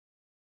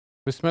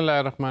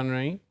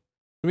बिस्मिल्लाहिर्रहमानिर्रहीम।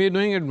 We are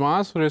doing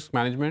advance risk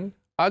management.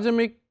 आज हम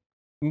एक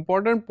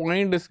इम्पॉर्टेंट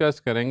पॉइंट डिस्कस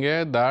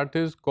करेंगे that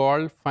is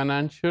called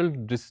financial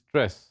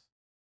distress.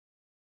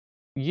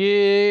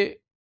 ये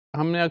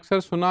हमने अक्सर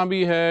सुना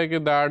भी है कि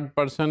that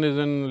person is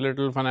in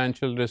little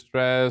financial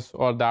distress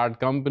और that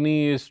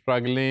company is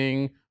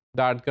struggling,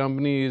 that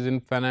company is in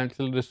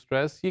financial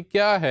distress. ये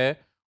क्या है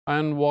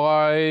and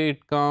why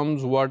it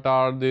comes, what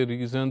are the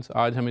reasons?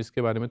 आज हम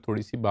इसके बारे में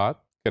थोड़ी सी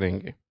बात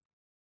करेंगे।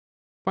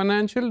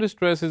 Financial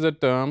distress is a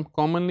term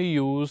commonly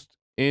used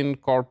in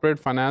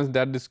corporate finance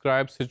that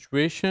describes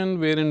situation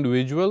where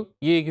individual,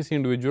 ये किसी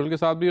individual के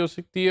साथ भी हो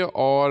सकती है,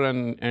 और an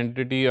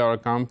entity or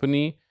a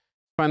company,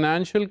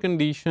 financial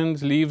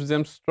conditions leaves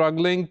them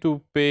struggling to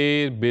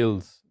pay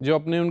bills। जो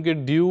अपने उनके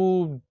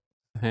due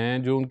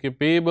हैं, जो उनके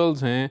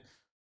payables हैं,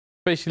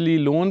 स्पेशली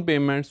लोन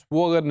पेमेंट्स,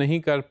 वो अगर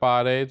नहीं कर पा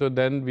रहे तो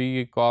देन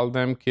वी कॉल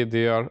देम कि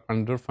they are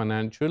under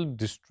financial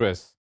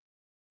distress,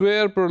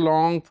 where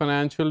prolonged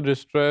financial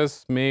distress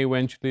may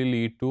eventually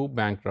lead to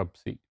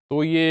bankruptcy।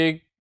 तो ये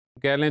एक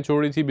कह लें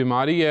छोटी सी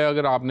बीमारी है।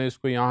 अगर आपने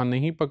इसको यहाँ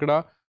नहीं पकड़ा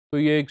तो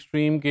ये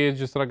एक्सट्रीम केस,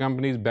 जिस तरह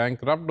कंपनीज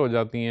बैंकरप्ट हो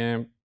जाती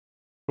हैं,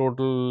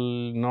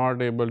 टोटल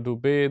नॉट एबल टू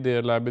पे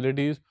देयर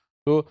लायबिलिटीज,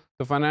 तो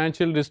the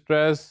financial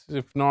distress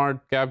if not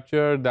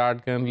capture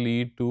that can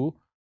lead to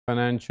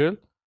financial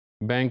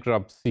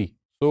bankruptcy।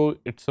 So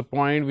it's a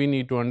point we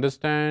need to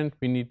understand,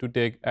 we need to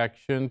take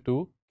action to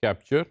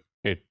capture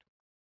it।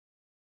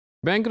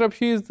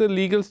 Bankruptcy is the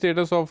legal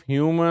status of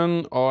human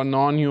or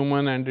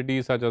non-human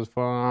entities such as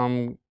firm,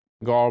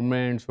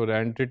 governments or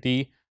entity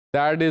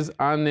that is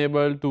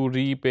unable to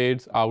repay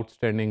its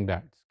outstanding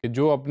debts। कि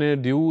जो अपने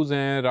dues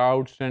हैं,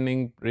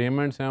 outstanding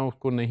payments हैं,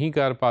 उसको नहीं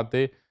कर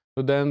पाते,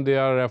 तो then they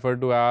are refer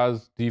to as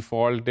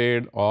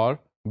defaulted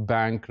और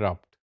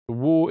बैंकरप्ट। तो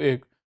वो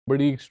एक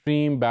बड़ी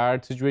एक्सट्रीम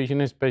बैड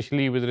सिचुएशन है,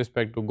 specially with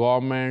respect to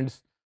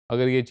governments.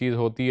 अगर ये चीज़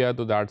होती है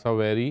तो that's a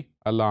very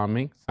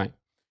alarming sign.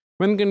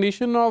 When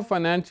condition of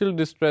financial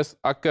distress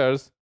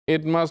occurs,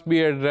 it must be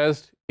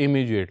addressed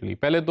immediately।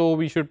 पहले तो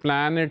we should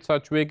plan it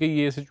such way कि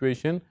ये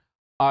situation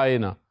आए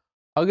ना।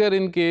 अगर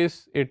in case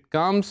it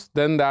comes,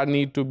 then that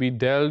need to be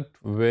dealt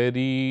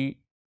very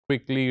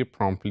quickly,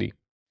 promptly,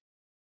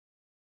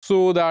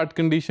 so that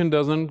condition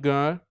doesn't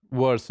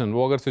worsen।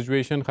 वो अगर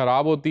situation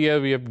ख़राब होती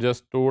है, we have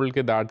just told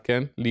कि that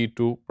can lead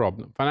to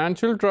problem।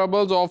 Financial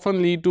troubles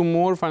often lead to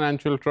more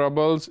financial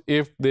troubles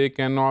if they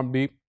cannot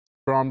be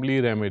promptly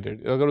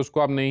रेमेडिड। अगर उसको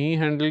आप नहीं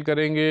हैंडल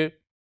करेंगे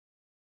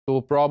तो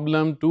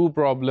problem to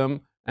problem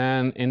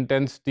and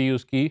intensity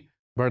उसकी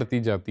बढ़ती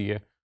जाती है।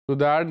 So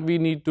that we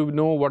need to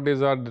know what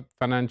is our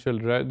financial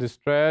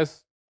distress,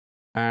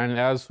 and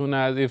as soon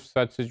as if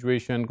such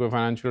situation कोई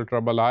फाइनेंशियल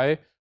ट्रबल आए,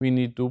 we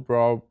need to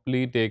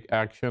properly take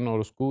action और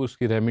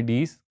उसकी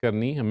remedies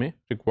करनी हमें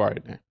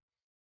रिक्वायर्ड है।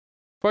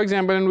 For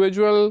example,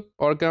 individual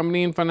or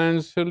company in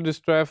financial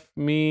distress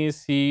may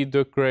see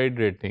the credit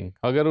rating।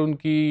 अगर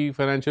उनकी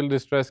financial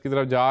distress की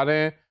तरफ जा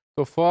रहे हैं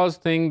तो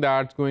first thing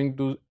that's going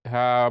to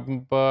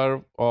hamper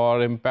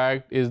or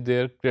impact is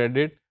their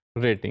credit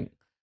rating।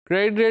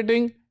 Credit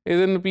rating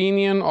is an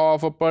opinion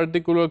of a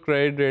particular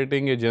credit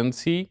rating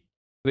agency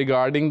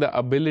regarding the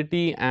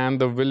ability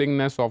and the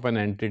willingness of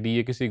an entity।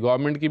 ये किसी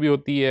government की भी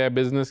होती है,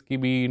 business की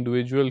भी,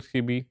 individuals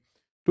की भी,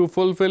 to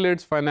fulfill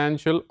its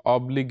financial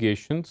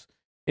obligations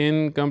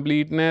in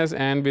completeness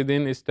and with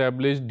in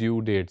established due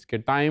dates. के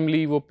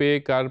टाइमली वो पे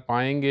कर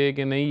पाएंगे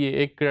कि नहीं, ये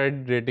एक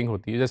क्रेडिट रेटिंग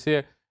होती है।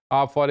 जैसे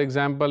आप फॉर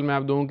एग्जांपल मैं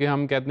आप दूँ कि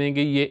हम कहते हैं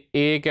कि ये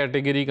ए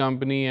कैटेगरी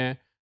कंपनी है,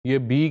 ये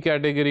बी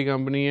कैटेगरी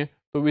कंपनी है,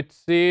 तो विच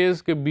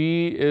सेज कि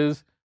B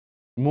is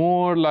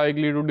more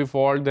likely to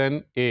default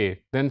than A,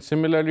 then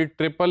similarly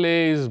triple A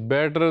is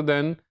better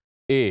than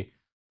A।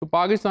 तो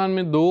पाकिस्तान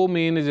में दो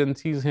मेन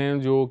एजेंसीज हैं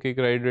जो कि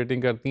क्रेडिट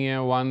रेटिंग करती हैं।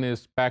 One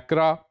is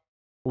पैक्रा,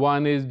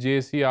 one is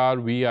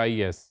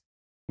JCRVIS।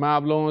 मैं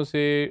आप लोगों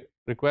से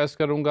रिक्वेस्ट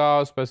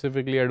करूंगा,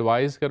 स्पेसिफिकली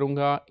एडवाइस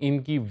करूंगा,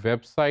 इनकी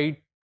वेबसाइट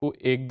को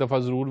एक दफ़ा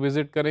ज़रूर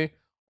विज़िट करें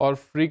और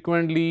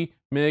frequently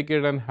make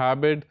it an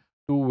habit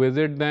to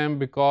visit them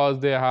because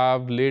they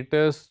have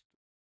latest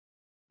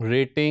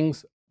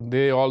ratings.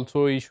 They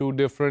also issue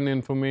different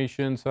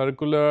information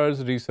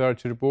circulars,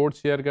 research report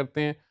share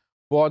करते हैं।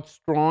 बहुत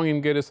स्ट्रॉन्ग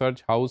इनके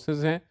रिसर्च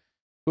हाउसेस हैं।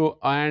 तो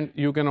and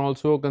you can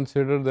also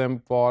consider them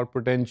for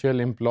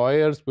potential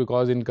employers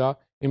because इनका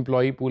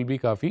employee pool भी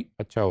काफ़ी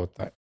अच्छा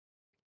होता है।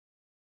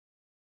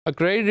 A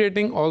credit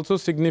rating also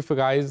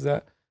signifies the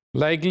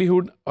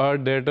likelihood a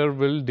debtor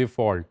will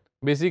default।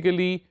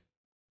 Basically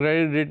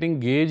credit rating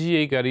gauge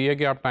यही कर रही है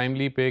कि आप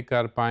टाइमली पे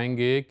कर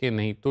पाएंगे कि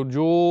नहीं। तो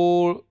जो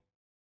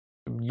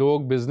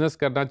लोग बिजनेस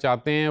करना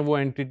चाहते हैं वो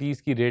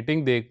एंटिटीज़ की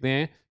रेटिंग देखते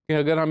हैं कि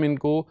अगर हम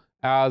इनको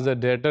एज अ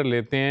डेटर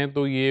लेते हैं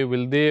तो ये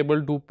विल दे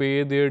एबल टू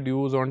पे देयर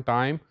ड्यूज ऑन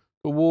टाइम,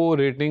 तो वो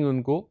रेटिंग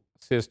उनको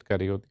असिस्ट कर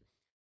रही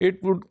होती। It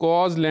would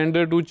cause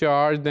lender to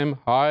charge them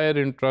higher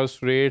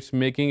interest rates,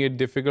 making it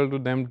difficult to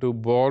them to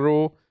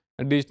borrow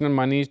additional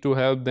मनीज to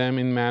help them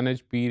in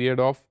manage period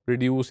of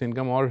reduce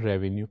income और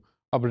revenue.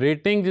 अब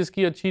rating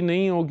जिसकी अच्छी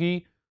नहीं होगी,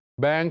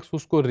 बैंक्स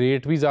उसको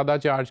रेट भी ज़्यादा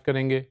charge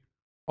करेंगे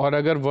और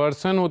अगर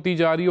वर्सन होती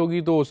जा रही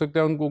होगी तो हो सकता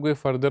है उनको कोई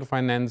फर्दर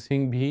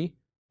फाइनेंसिंग भी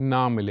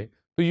ना मिले।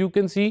 तो यू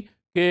कैन सी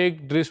कि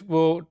एक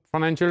वो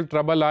फाइनेंशियल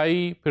ट्रबल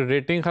आई, फिर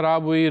रेटिंग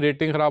ख़राब हुई,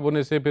 रेटिंग ख़राब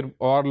होने से फिर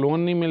और लोन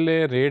नहीं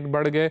मिले, रेट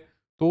बढ़ गए,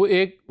 तो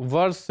एक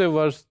वर्स से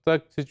वर्स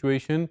तक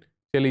सिचुएशन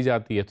चली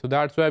जाती है। तो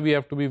that's why we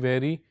have to be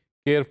very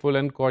careful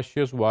and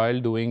cautious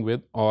while doing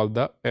with all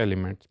the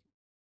elements.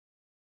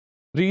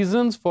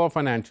 Reasons for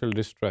financial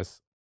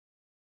distress,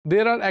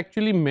 there are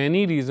actually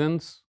many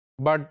reasons,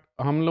 but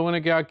हम लोगों ने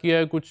क्या किया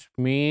है, कुछ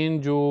मेन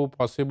जो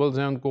पॉसिबल्स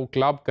हैं उनको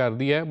क्लब कर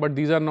दिया है, but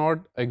these are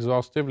not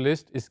exhaustive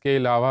list. इसके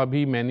अलावा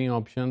भी many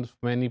options,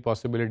 many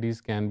possibilities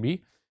can be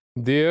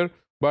there,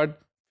 but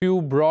few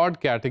broad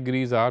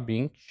categories are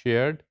being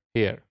shared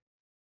hair.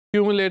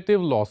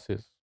 Cumulative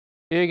losses,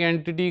 एक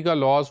एंटिटी का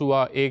लॉस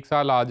हुआ, एक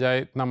साल आ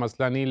जाए इतना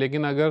मसला नहीं,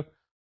 लेकिन अगर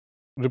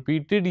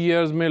रिपीटेड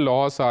ईयर्स में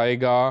लॉस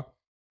आएगा,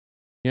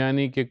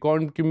 यानी कि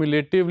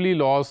कॉन्क्यूमुलेटिवली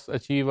लॉस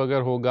अचीव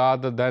अगर होगा,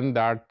 तो then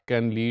that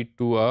can lead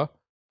to a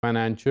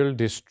financial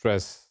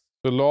distress.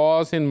 तो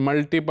loss in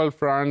multiple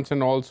fronts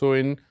and also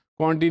in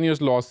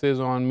continuous losses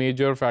on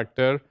major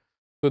factor,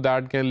 so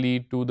that can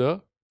lead to the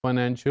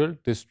financial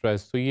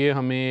distress. तो ये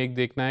हमें एक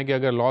देखना है कि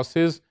अगर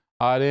losses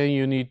आ रहे हैं,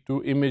 you need to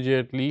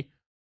immediately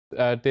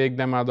take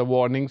them as a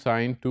warning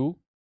sign to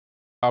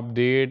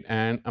update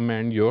and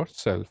amend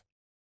yourself.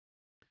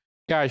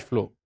 Cash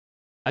flow,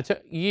 अच्छा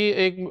ये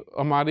एक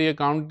हमारी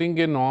अकाउंटिंग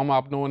के नॉर्म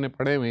आप लोगों ने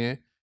पढ़े हुए हैं।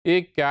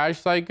 एक कैश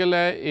साइकिल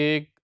है,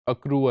 एक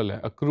अक्रूवल है।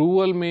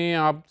 अक्रूवल में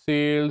आप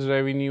सेल्स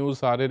रेवेन्यू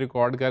सारे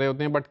रिकॉर्ड करे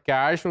होते हैं, बट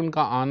कैश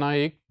उनका आना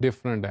एक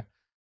डिफरेंट है।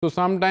 तो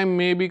some time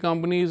may be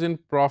companies in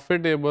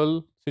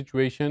profitable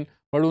situation,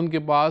 but उनके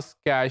पास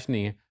कैश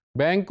नहीं है।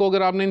 बैंक को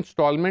अगर आपने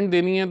इंस्टॉलमेंट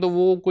देनी है तो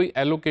वो कोई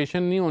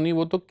एलोकेशन नहीं होनी,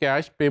 वो तो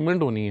कैश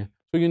पेमेंट होनी है।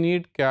 तो you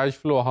need cash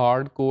flow,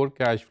 hard core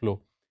cash flow.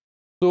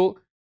 तो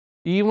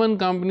even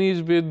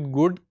companies with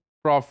good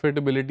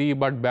profitability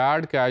but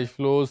bad cash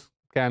flows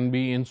can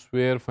be in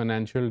severe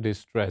financial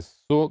distress.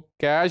 So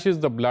cash is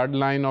the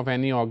bloodline of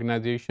any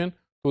organization,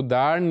 so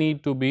that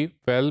need to be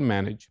well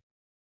managed.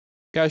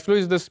 Cash flow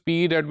is the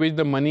speed at which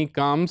the money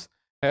comes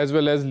as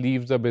well as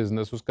leaves the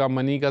business. उसका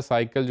money का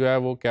cycle जो है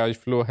वो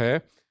cash flow है।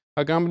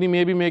 A company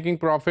may be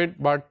making profit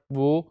but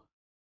वो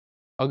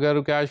अगर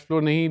cash flow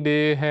नहीं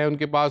दे है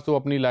उनके पास, तो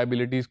अपनी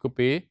लाइबिलिटीज़ को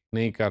पे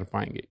नहीं कर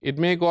पाएंगे। It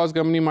may cause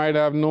company might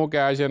have no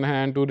cash in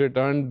hand to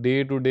return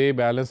day to day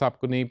balance,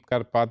 आपको नहीं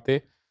कर पाते,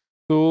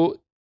 तो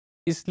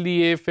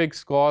इसलिए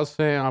फिक्स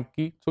कॉस्ट है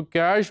आपकी। तो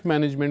कैश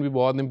मैनेजमेंट भी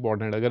बहुत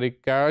इंपॉर्टेंट है। अगर एक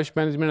कैश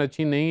मैनेजमेंट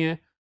अच्छी नहीं है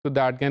तो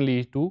that can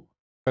lead to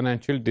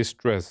financial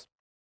distress.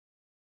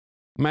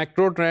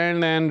 Macro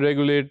trend and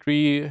regulatory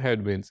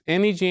headwinds.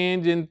 Any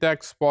change in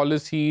tax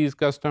policies,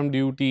 custom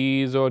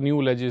duties or new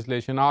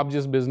legislation, आप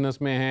जिस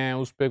business में हैं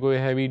उस पर कोई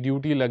heavy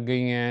duty लग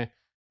गई हैं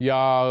या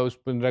उस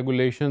पर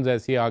regulations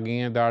ऐसी आ गई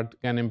हैं that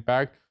can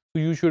impact,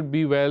 so you should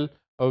be well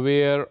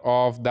aware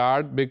of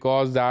that,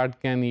 because that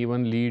can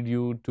even lead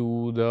you to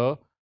the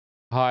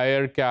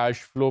higher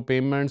cash flow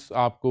payments.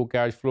 आपको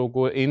cash flow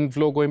को,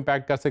 inflow को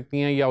impact कर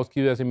सकती हैं या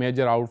उसकी वजह से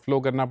major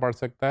outflow करना पड़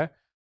सकता है।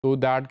 तो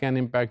that can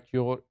impact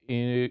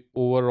your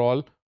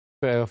overall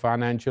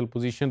financial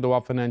position, तो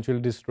आप फाइनेंशियल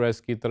डिस्ट्रेस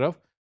की तरफ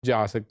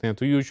जा सकते हैं।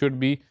 तो यू शुड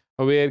बी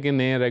अवेयर कि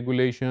नए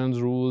रेगुलेशंस,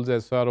 रूल्स,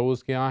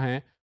 SROs क्या हैं,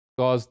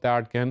 because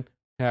that can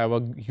have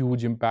a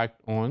huge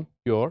impact on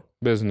your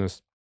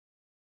business.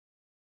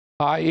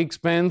 High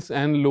expense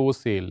and low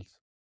sales,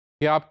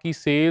 कि आपकी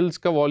सेल्स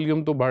का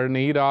वॉल्यूम तो बढ़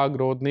नहीं रहा,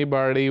 ग्रोथ नहीं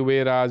बढ़ रही,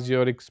 where as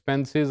your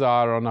expenses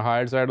are on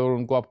higher side और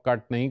उनको आप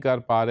कट नहीं कर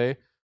पा रहे,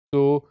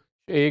 तो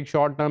एक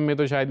शॉर्ट टर्म में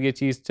तो शायद ये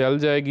चीज़ चल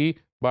जाएगी,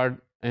 but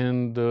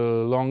in the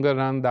longer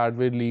run that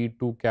will lead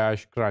to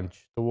cash crunch,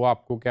 तो वो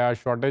आपको कैश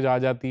शॉर्टेज आ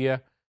जाती है,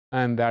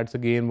 and that's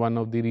again one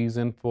of the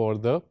reason for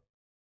the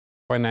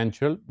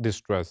financial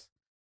distress.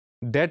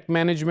 Debt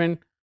management,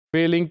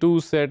 failing to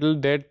settle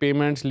date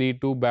payments lead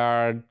to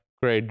bad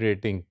credit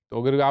rating.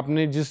 तो अगर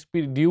आपने जिस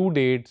भी ड्यू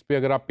डेट्स पे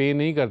अगर आप पे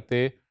नहीं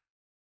करते,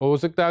 हो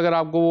सकता है अगर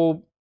आपको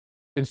वो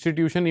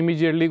इंस्टीट्यूशन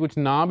इमीडिएटली कुछ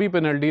ना भी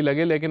पेनल्टी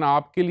लगे, लेकिन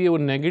आपके लिए वो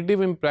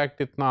नेगेटिव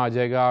इम्पैक्ट इतना आ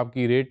जाएगा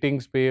आपकी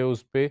रेटिंग्स पे,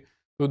 उस पे,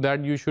 तो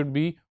that you should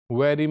be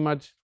very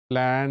much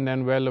planned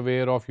and well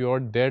aware of your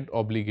date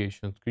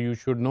obligations. You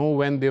should know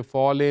when they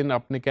fall in,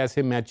 अपने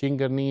कैसे मैचिंग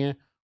करनी है,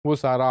 वो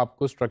सारा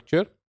आपको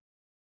स्ट्रक्चर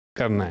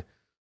करना है।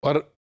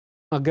 और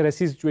अगर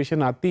ऐसी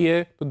सिचुएशन आती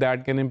है तो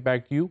that can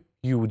impact you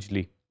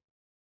hugely.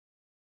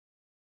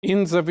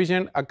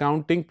 Insufficient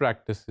accounting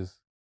practices,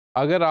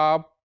 अगर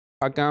आप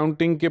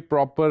अकाउंटिंग के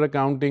प्रॉपर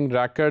अकाउंटिंग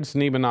रैकर्ड्स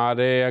नहीं बना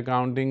रहे,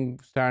 अकाउंटिंग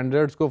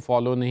स्टैंडर्ड्स को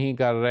फॉलो नहीं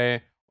कर रहे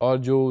और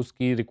जो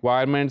उसकी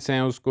रिक्वायरमेंट्स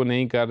हैं उसको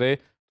नहीं कर रहे,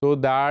 तो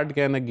that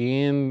can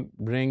again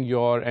bring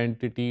your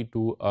entity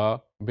to a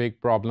big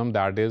problem,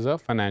 that is a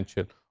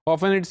financial.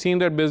 Often it's seen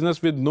that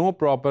business with no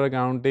proper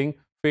accounting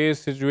face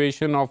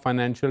situation of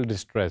financial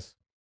distress.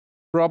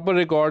 Proper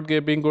record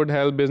keeping could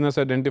help business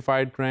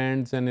identify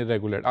trends and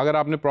irregular. अगर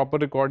आपने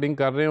proper recording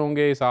कर रहे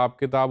होंगे, हिसाब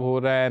किताब हो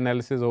रहा है,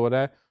 analysis हो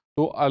रहा है,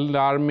 तो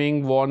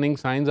alarming warning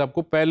signs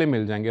आपको पहले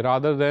मिल जाएंगे,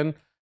 rather than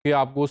कि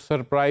आपको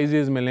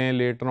surprises मिलें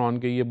later on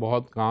कि ये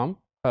बहुत काम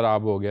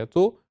ख़राब हो गया।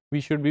 तो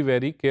we should be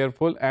very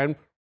careful and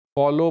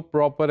follow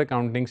proper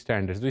accounting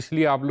standards. तो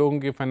इसलिए आप लोगों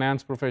के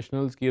फाइनेंस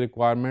प्रोफेशनल्स की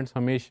रिक्वायरमेंट्स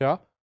हमेशा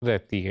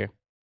रहती है।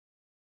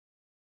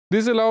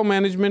 This allow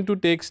management to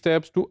take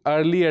steps too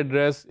early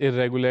address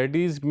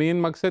irregularities.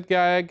 Main मकसद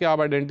क्या है कि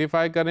आप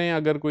आइडेंटिफाई करें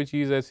अगर कोई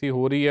चीज़ ऐसी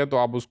हो रही है तो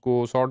आप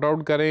उसको सॉर्ट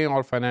आउट करें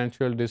और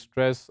फाइनेंशियल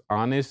डिस्ट्रेस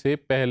आने से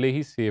पहले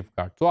ही सेफ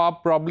गार्ड। तो आप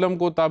प्रॉब्लम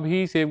को तब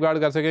ही सेफ गार्ड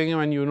कर सकेंगे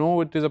when you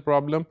know it is a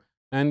problem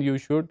and you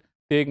should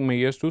take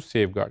measures to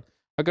safe guard.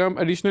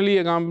 Additionally,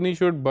 a company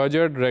should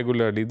budget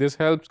regularly. This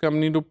helps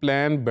company to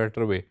plan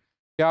better way.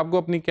 क्या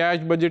आपको अपनी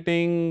cash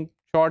budgeting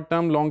short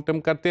term long term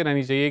करते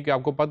रहनी चाहिए कि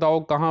आपको पता हो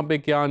कहाँ पे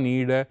क्या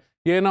नीड है।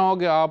 ये ना हो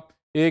कि आप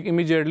एक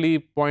इमीडिएटली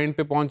पॉइंट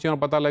पे पहुंचे और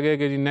पता लगे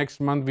कि जी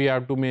next month we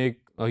have to make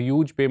a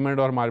huge payment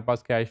और हमारे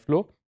पास कैश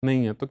फ्लो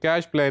नहीं है। तो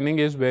cash planning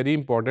is very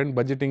important,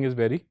 budgeting is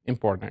very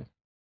important.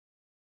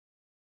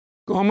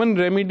 Common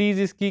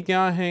remedies इसकी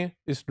क्या हैं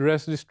इस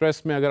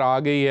स्ट्रेस में अगर आ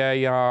गई है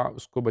या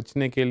उसको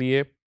बचने के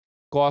लिए?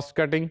 कॉस्ट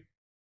कटिंग,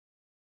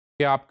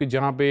 कि आपके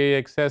जहाँ पे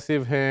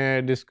एक्सेसिव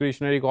हैं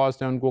डिस्क्रिशनरी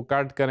कॉस्ट हैं उनको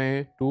कट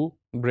करें to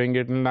bring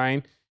it in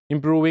line.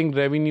 Improving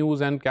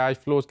revenues and cash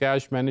flows,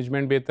 cash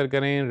management बेहतर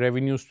करें,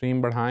 रेवेन्यू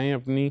स्ट्रीम बढ़ाएं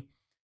अपनी।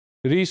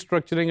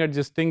 रीस्ट्रक्चरिंग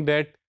एडजस्टिंग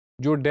डेट,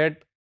 जो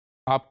डेट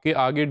आपके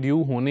आगे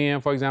ड्यू होने हैं,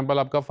 फॉर एग्जांपल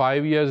आपका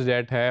 5 years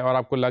डेट है और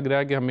आपको लग रहा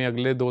है कि हमें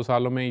अगले 2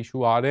 सालों में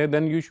इशू आ रहे हैं,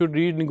 देन यू शुड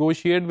री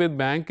निगोशिएट विद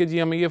बैंक कि जी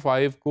हमें ये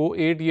 5 को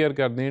 8 year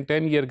कर दें,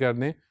 10 year कर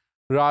दें,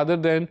 rather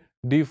than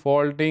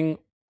defaulting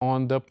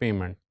on the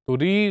payment. तो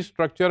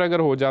रीस्ट्रक्चर अगर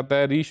हो जाता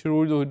है,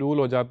 रीशेड्यूल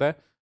हो जाता है,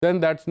 then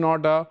that's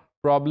not a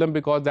problem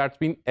because that's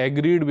been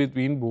agreed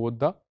between both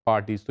the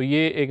parties. तो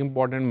ये एक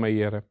इंपॉर्टेंट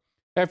मेजर है।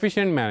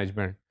 Efficient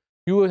management,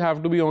 you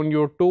have to be on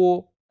your to,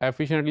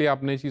 efficiently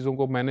आपने चीज़ों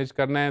को मैनेज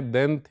करना है,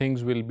 then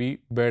things will be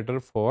better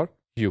for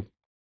you.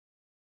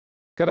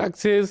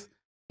 Correct says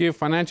कि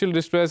financial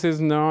distress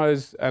is now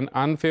is an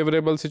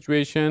unfavourable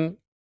situation,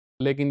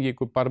 लेकिन ये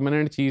कोई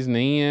परमानेंट चीज़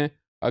नहीं है।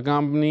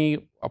 कंपनी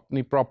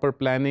अपनी प्रॉपर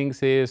प्लानिंग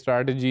से,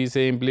 स्ट्रैटेजी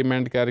से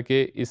इम्प्लीमेंट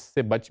करके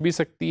इससे बच भी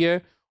सकती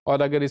है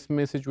और अगर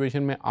इसमें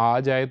सिचुएशन में आ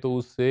जाए तो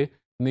उससे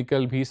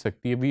निकल भी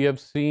सकती है। We have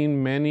seen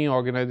many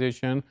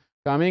organisation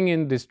coming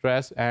in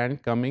distress and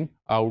coming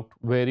out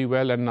very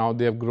well, and now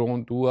they have grown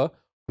to a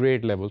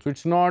great level. So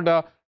it's not a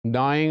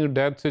dying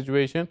death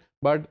situation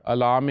but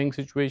alarming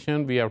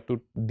situation. We have to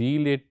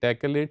deal it,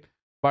 tackle it,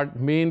 but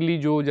mainly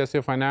जो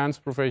जैसे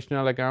finance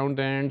professional,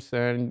 accountants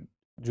and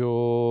जो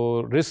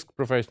risk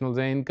professionals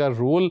हैं, इनका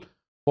role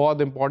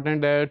बहुत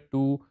important है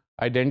to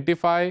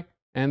identify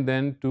and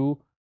then to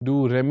do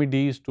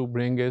remedies to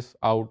bring us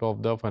out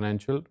of the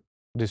financial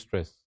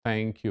distress.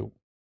 Thank you.